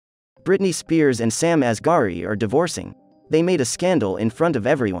Britney Spears and Sam Asghari are divorcing. They made a scandal in front of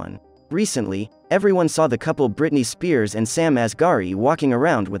everyone. Recently, everyone saw the couple Britney Spears and Sam Asghari walking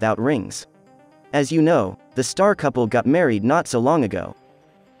around without rings. As you know, the star couple got married not so long ago.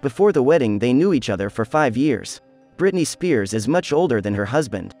 Before the wedding, they knew each other for 5 years. Britney Spears is much older than her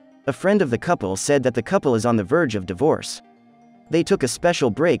husband. A friend of the couple said that the couple is on the verge of divorce. They took a special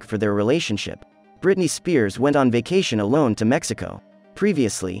break for their relationship. Britney Spears went on vacation alone to Mexico.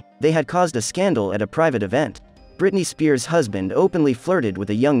 Previously, they had caused a scandal at a private event. Britney Spears' husband openly flirted with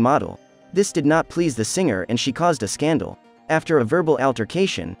a young model. This did not please the singer and she caused a scandal. After a verbal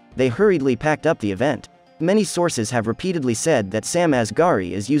altercation, they hurriedly packed up the event. Many sources have repeatedly said that Sam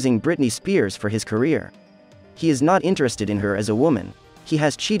Asghari is using Britney Spears for his career. He is not interested in her as a woman. He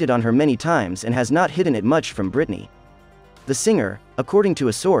has cheated on her many times and has not hidden it much from Britney. The singer, according to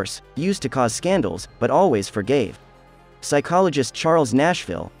a source, used to cause scandals, but always forgave. Psychologist Charles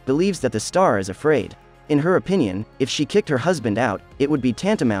Nashville believes that the star is afraid. In her opinion, if she kicked her husband out, it would be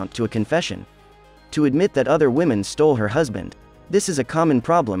tantamount to a confession. To admit that other women stole her husband. This is a common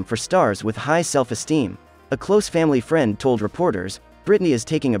problem for stars with high self-esteem. A close family friend told reporters, "Britney is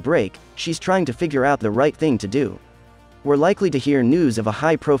taking a break, she's trying to figure out the right thing to do." We're likely to hear news of a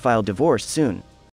high-profile divorce soon.